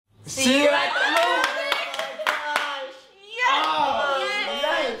See you at the movies!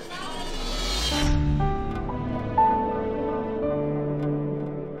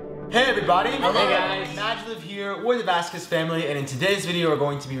 Hey everybody! Hello. Hey guys! MaJeliv here, we're the Vasquez family, and in today's video we're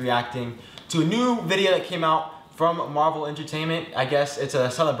going to be reacting to a new video that came out from Marvel Entertainment. I guess it's a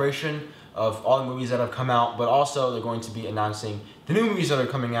celebration of all the movies that have come out, but also they're going to be announcing the new movies that are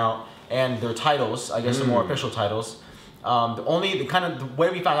coming out and their titles, I guess the more official titles. The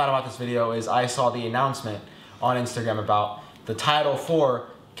way we found out about this video is I saw the announcement on Instagram about the title for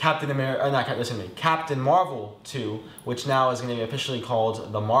Captain Marvel 2, which now is going to be officially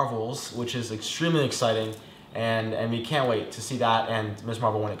called The Marvels, which is extremely exciting, and we can't wait to see that and Ms.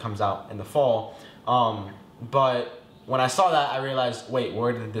 Marvel when it comes out in the fall. But when I saw that, I realized, wait,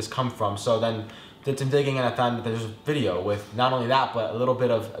 where did this come from? So then did some digging and I found that there's a video with not only that, but a little bit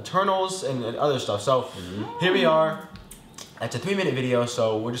of Eternals and other stuff. So here we are. It's a 3-minute video,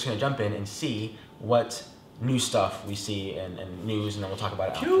 so we're just going to jump in and see what new stuff we see and news, and then we'll talk about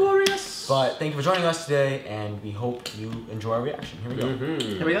it after. Curious! But thank you for joining us today, and we hope you enjoy our reaction. Here we go.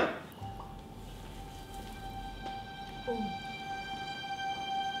 Here we go.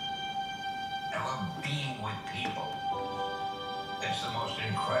 I love being with people. It's the most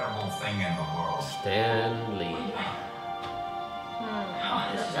incredible thing in the world. Stan Lee. Oh,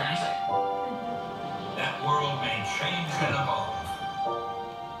 this is nice. That world may change and evolve.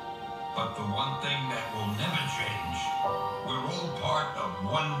 But the one thing that will never change, we're all part of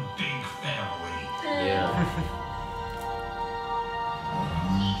one big family. Yeah.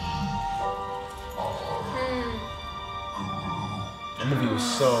 The movie was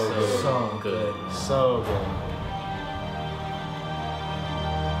so good. So good.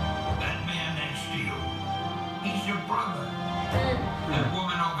 That man next to you, he's your brother. That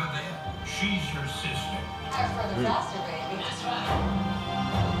woman over there, she's your sister. Our brother's faster, baby. That's right.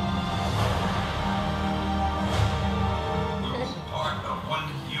 We're all part of one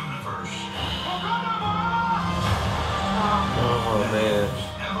universe. Oh man.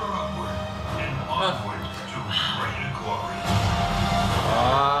 Ever upward and onward to greater glory.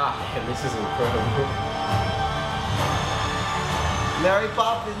 Man, this is incredible. Mary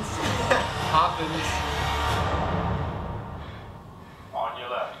Poppins. Poppins. On your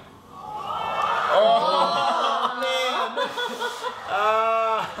left. Oh, man.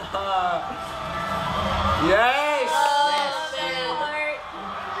 Yes.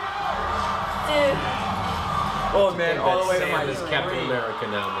 Oh man, all the way to my is Captain America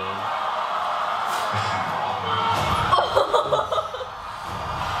now, man.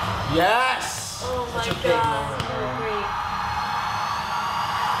 Yes. Oh my Such a big god, moment, so man. great.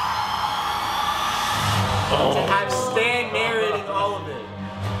 To have Stan narrating all of it.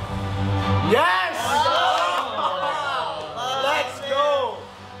 Yes! Let's go!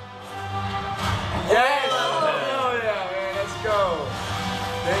 Yes! Oh yeah, man, let's go.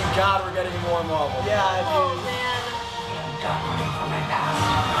 Thank God we're getting more Marvel. Yeah, Oh dude. man. Don't running from my past.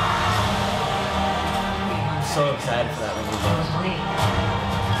 I'm so excited for that movie.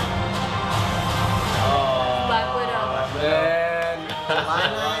 Black Widow. Man.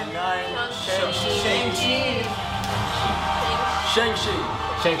 Line 9. Shang-Chi. Shang-Chi.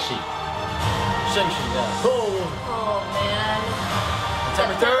 Shang-Chi. Shang-Chi, yeah. Oh man.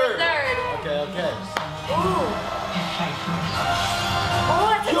 September 3rd. 3rd. Okay. Ooh.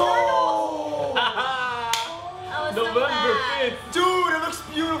 Oh, it's Eternals. I was so November glad. 5th. Dude, it looks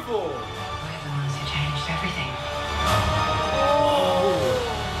beautiful. We're the ones who changed everything.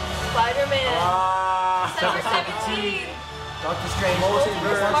 Spider-Man. December 17th. 17th. Doctor Strange.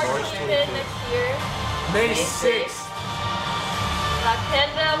 Multiverse. March 25th next year. May 6th. Black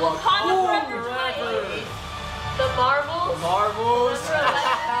Panther. Wakanda Forever 28. The Marvels. Marvels. Oh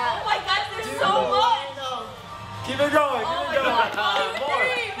my gosh, there's so much. Keep it going. Oh Keep it my going. god,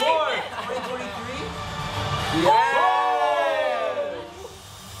 23. More. 2023? Yes.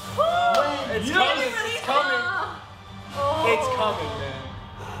 It's coming. It's coming. Oh. It's coming, man.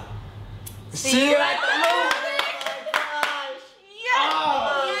 See you at the movies. Yes.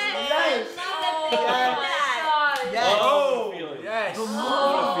 Oh, Yes. yes. Yes. Oh, yes.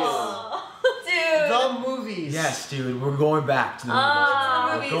 Dude. The movies. Yes, dude. We're going back to the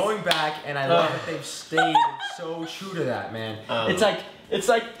movies. We're going back, and I love that they've stayed so true to that, man. It's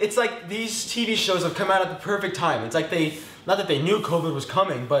like these TV shows have come out at the perfect time. It's like not that they knew COVID was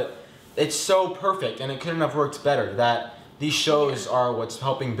coming, but it's so perfect, and it couldn't have worked better. That these shows are what's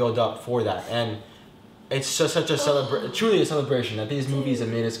helping build up for that, and it's just such a truly a celebration that these movies have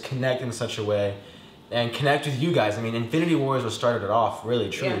made us connect in such a way, and connect with you guys. I mean, Infinity War is what started it off, really,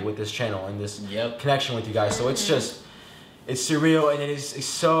 truly, with this channel and this connection with you guys. So it's just. it's surreal, and it's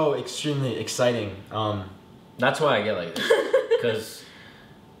so extremely exciting. That's why I get like this, because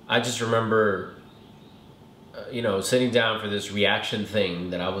I just remember, you know, sitting down for this reaction thing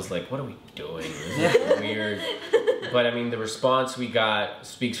that I was like, what are we doing? This is weird. But I mean, the response we got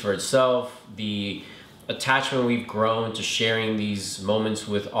speaks for itself. The attachment we've grown to sharing these moments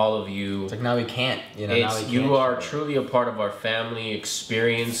with all of you. It's like now we can't, you know. Now we can't You are share it. truly a part of our family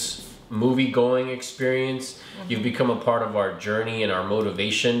experience, movie-going experience. You've become a part of our journey and our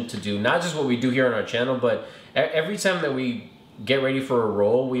motivation to do not just what we do here on our channel, but every time that we get ready for a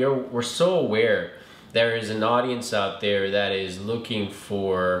role, we're so aware there is an audience out there that is looking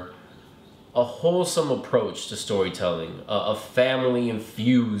for a wholesome approach to storytelling, a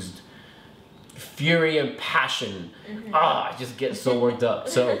family-infused fury and passion. I just get so worked up.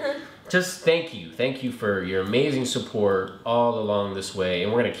 So just thank you for your amazing support all along this way,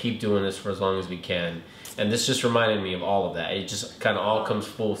 and we're gonna keep doing this for as long as we can. And this just reminded me of all of that. It just kind of all comes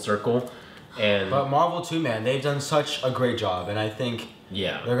full circle. But Marvel too, man, they've done such a great job, and I think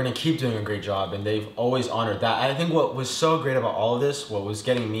they're gonna keep doing a great job, and they've always honored that. I think what was so great about all of this, what was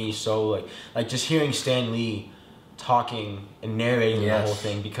getting me so like just hearing Stan Lee talking and narrating the whole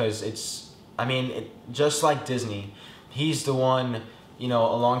thing, because it's, I mean, just like Disney, he's the one, you know,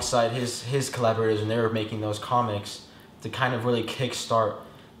 alongside his collaborators, and they were making those comics to kind of really kickstart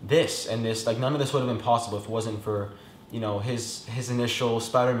this, and this, like, none of this would have been possible if it wasn't for, you know, his initial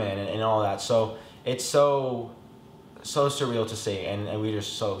Spider-Man and all that. So it's so surreal to see, and we're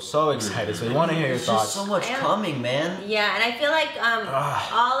just so excited. So we want to hear your thoughts. There's just so much coming, man. Yeah, and I feel like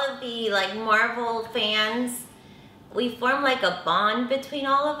all of the like Marvel fans, we form like a bond between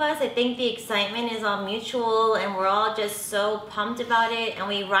all of us. I think the excitement is all mutual, and we're all just so pumped about it, and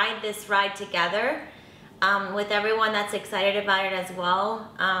we ride this ride together with everyone that's excited about it as well.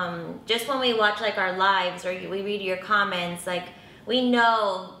 Just when we watch like our lives or we read your comments, like we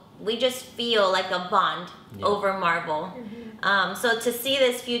just feel like a bond over Marvel. So to see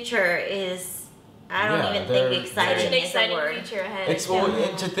this future is, I don't even think exciting is a word. Future ahead. It's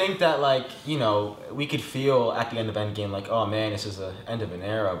and to think that, like, you know, we could feel at the end of Endgame like, oh man, this is the end of an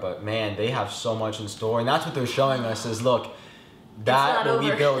era, but man, they have so much in store, and that's what they're showing us is, look, that what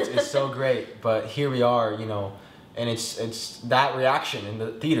we built is so great, but here we are, you know, and it's that reaction in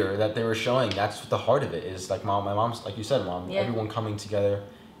the theater that they were showing. That's what the heart of it is. Like my mom's, like you said, Mom, everyone coming together.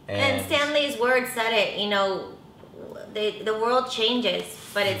 And Stan Lee's words said it, you know, the world changes,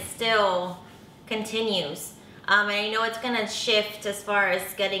 but it still continues. And I know it's gonna shift as far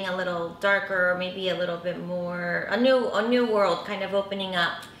as getting a little darker, or maybe a little bit more a new world kind of opening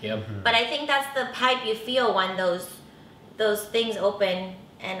up. But I think that's the hype you feel when those things open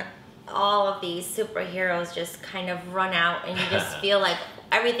and all of these superheroes just kind of run out, and you just feel like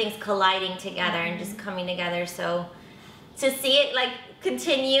everything's colliding together and just coming together. So to see it like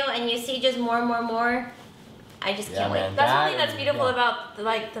continue, and you see just more, I just can't wait. That's one thing that's beautiful about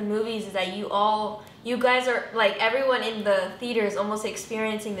like the movies, is that you guys are like, everyone in the theater is almost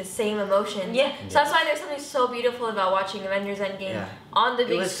experiencing the same emotions. So that's why there's something so beautiful about watching Avengers Endgame on the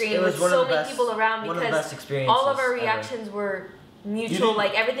big screen with so many people around, because all of our reactions were mutual.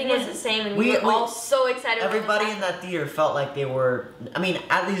 Like everything was the same, and we were all so excited. Everybody in that theater felt like they were, I mean,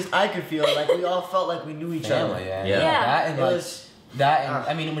 at least I could feel like we all felt like we knew each other. That and that, and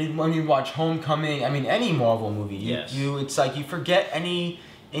I mean, when you watch Homecoming, I mean, any Marvel movie, it's like you forget any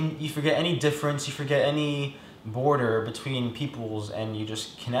difference, you forget any border between peoples, and you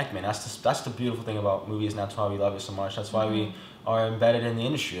just connect, man. That's the beautiful thing about movies, and that's why we love it so much. That's why we are embedded in the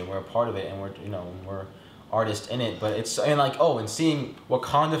industry, and we're a part of it, and we're artists in it. But it's, and like, and seeing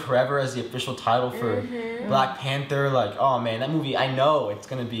Wakanda Forever as the official title for Black Panther, like, oh man, that movie, I know it's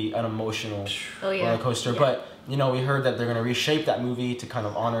gonna be an emotional roller coaster. But you know, we heard that they're gonna reshape that movie to kind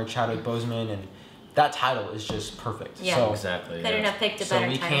of honor Chadwick Boseman, and that title is just perfect. So exactly. Couldn't have picked a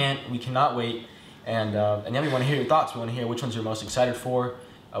better title. We cannot wait, and then we want to hear your thoughts. We want to hear which ones you're most excited for,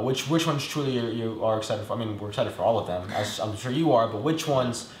 which ones truly you are excited for. I mean, we're excited for all of them, as I'm sure you are. But which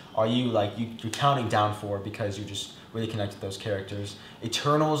ones are you like you're counting down for because you just really connect with those characters?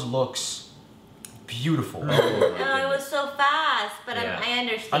 Eternals looks beautiful. No, it was so fast, but I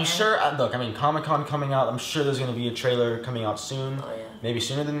understand. I'm sure. Look, I mean, Comic-Con coming out. I'm sure there's going to be a trailer coming out soon. Maybe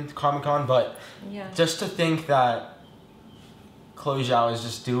sooner than Comic-Con, but just to think that Chloé Zhao is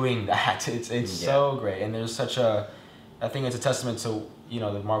just doing that, it's so great, and there's such a, I think it's a testament to, you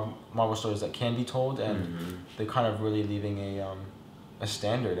know, the Marvel stories that can be told, and they're kind of really leaving a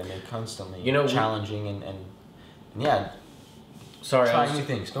standard, and they're constantly challenging and sorry, trying new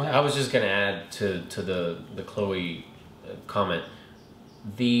things. Go ahead. I was just gonna add to the Chloe comment.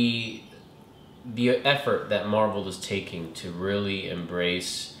 the effort that Marvel is taking to really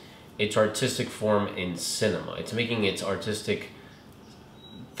embrace its artistic form in cinema. It's making its artistic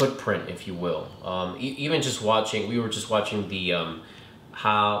footprint, if you will. Even just watching, we were just watching the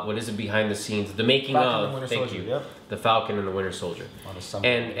what is it, behind the scenes, the making of, thank you, the Falcon and the Winter Soldier,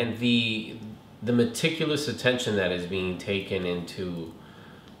 and the meticulous attention that is being taken into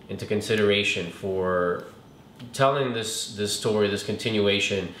consideration for telling this story, this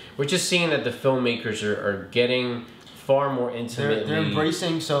continuation. We're just seeing that the filmmakers are getting far more intimately. They're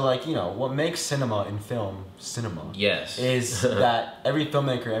embracing, so like, you know, what makes cinema in film cinema, yes, is that every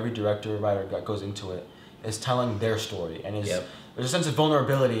filmmaker, every director, writer that goes into it is telling their story, and there's a sense of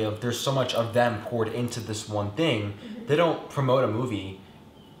vulnerability of there's so much of them poured into this one thing. They don't promote a movie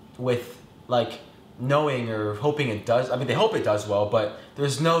with like knowing or hoping it does. I mean, they hope it does well, but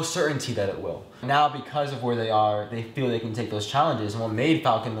there's no certainty that it will. Now, because of where they are, they feel they can take those challenges, and what made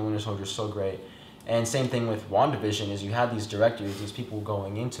Falcon and the Winter Soldier so great. And same thing with WandaVision, is you had these directors, these people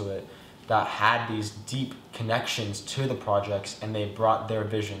going into it that had these deep connections to the projects, and they brought their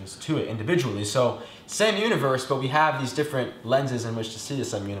visions to it individually. So same universe, but we have these different lenses in which to see the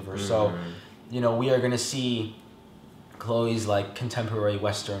same universe. So, you know, we are going to see Chloe's like contemporary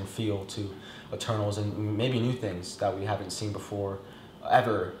Western feel to Eternals, and maybe new things that we haven't seen before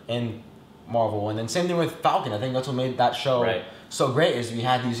ever in Marvel. And then same thing with Falcon. I think that's what made that show so great, is we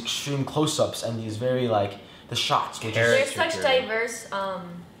had these extreme close-ups and these very like the shots, which there's such diverse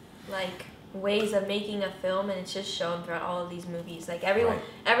like ways of making a film, and it's just shown throughout all of these movies. Like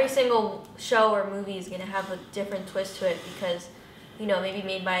every single show or movie is gonna have a different twist to it, because, you know, maybe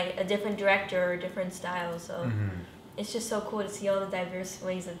made by a different director or a different style. So it's just so cool to see all the diverse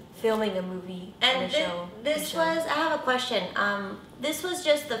ways of filming a movie and a show. This was, I have a question. This was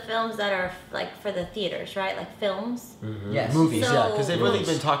just the films that are like for the theaters, right? Like films? Yes. Movies, so, yeah, because they've really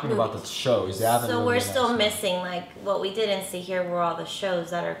been talking about the shows. They haven't. So we're still missing, like, what we didn't see here were all the shows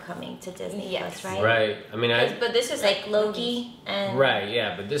that are coming to Disney Plus, right? Right. I mean, but this is like Loki and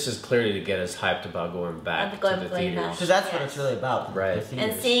but this is clearly to get us hyped about going back to the theaters. So that's what it's really about, right?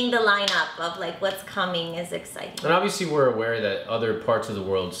 And seeing the lineup of like what's coming is exciting. And obviously, we're aware that other parts of the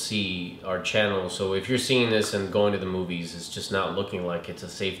world see our channel. So if you're seeing this and going to the movies, it's just not looking like it's a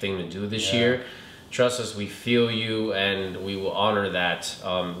safe thing to do this year. Trust us, we feel you, and we will honor that.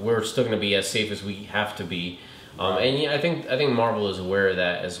 We're still going to be as safe as we have to be, and yeah, I think Marvel is aware of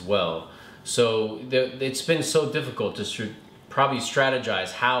that as well. So it's been so difficult to probably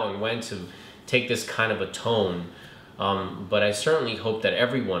strategize how and when to take this kind of a tone. But I certainly hope that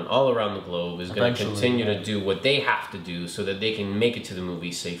everyone all around the globe is going to continue to do what they have to do so that they can make it to the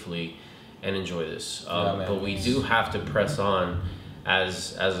movie safely and enjoy this. But we do have to press on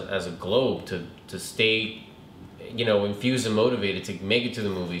as a globe to stay, you know, infused and motivated to make it to the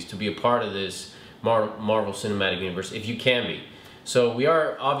movies, to be a part of this Marvel Cinematic Universe, if you can be. So we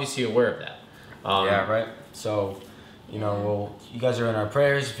are obviously aware of that. So, you know, you guys are in our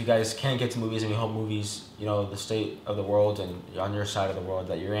prayers. If you guys can't get to movies, and we hope movies, you know, the state of the world and on your side of the world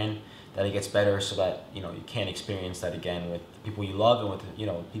that you're in, that it gets better, so that, you know, you can experience that again with people you love and with, you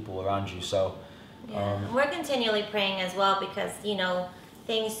know, people around you. So we're continually praying as well, because, you know,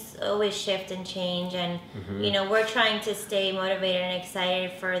 things always shift and change, and you know, we're trying to stay motivated and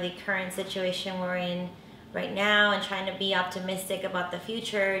excited for the current situation we're in right now, and trying to be optimistic about the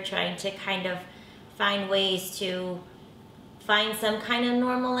future, trying to kind of find ways to find some kind of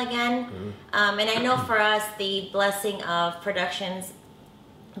normal again. And I know for us, the blessing of productions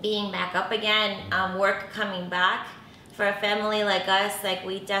being back up again, work coming back, for a family like us, like,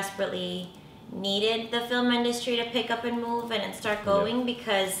 we desperately needed the film industry to pick up and move and start going,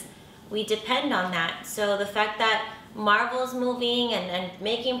 because we depend on that. So the fact that Marvel's moving and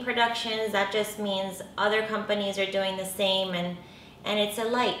making productions, that just means other companies are doing the same, and it's a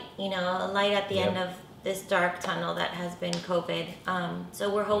light, you know, a light at the end of this dark tunnel that has been COVID.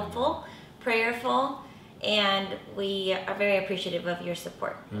 So we're hopeful, prayerful, and we are very appreciative of your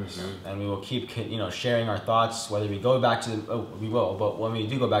support. And we will keep, you know, sharing our thoughts, whether we go back to we will, but when we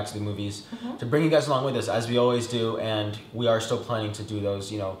do go back to the movies, to bring you guys along with us, as we always do. And we are still planning to do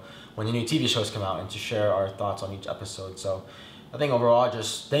those, you know, when the new TV shows come out, and to share our thoughts on each episode. So I think overall,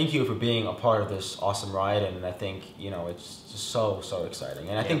 just thank you for being a part of this awesome ride, and I think, you know, it's just so exciting.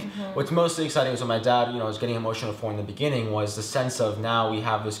 And I think what's mostly exciting is what my dad, you know, was getting emotional for in the beginning, was the sense of now we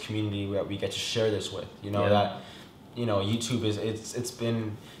have this community that we get to share this with, you know, that, you know, YouTube is, it's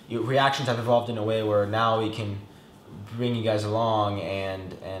been, reactions have evolved in a way where now we can bring you guys along,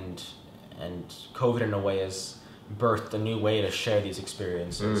 and COVID in a way has birthed a new way to share these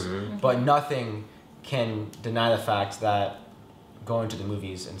experiences. But nothing can deny the fact that going to the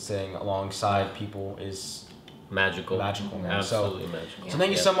movies and sitting alongside people is magical. Magical, man. Absolutely magical. So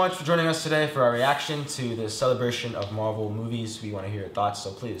thank you so much for joining us today for our reaction to the celebration of Marvel movies. We want to hear your thoughts,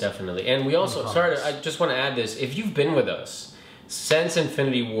 so please. Definitely. And we also, I just want to add this. If you've been with us since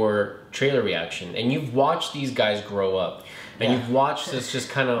Infinity War trailer reaction, and you've watched these guys grow up, and you've watched us just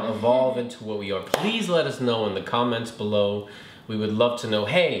kind of evolve into what we are, please let us know in the comments below. We would love to know,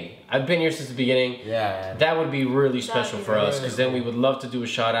 hey, I've been here since the beginning. Yeah. That would be really special for us, because then we would love to do a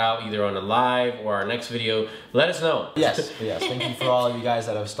shout out either on a live or our next video. Let us know. Yes, yes. Thank you for all of you guys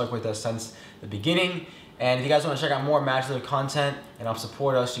that have stuck with us since the beginning. And if you guys want to check out more MaJeliv content and help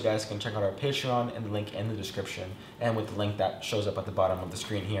support us, you guys can check out our Patreon and the link in the description and with the link that shows up at the bottom of the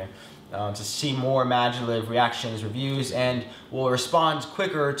screen here. To see more MaJeliv reactions, reviews, and we'll respond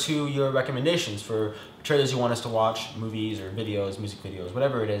quicker to your recommendations for trailers you want us to watch, movies or videos, music videos,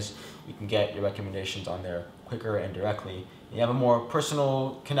 whatever it is. We can get your recommendations on there quicker and directly. You have a more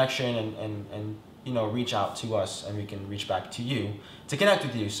personal connection and you know, reach out to us, and we can reach back to you to connect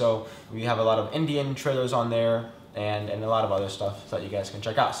with you. So we have a lot of Indian trailers on there and a lot of other stuff that you guys can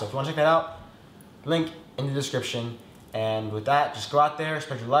check out. So if you want to check that out, link in the description. And with that, just go out there,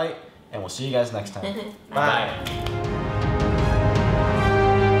 spread your light, and we'll see you guys next time. Bye.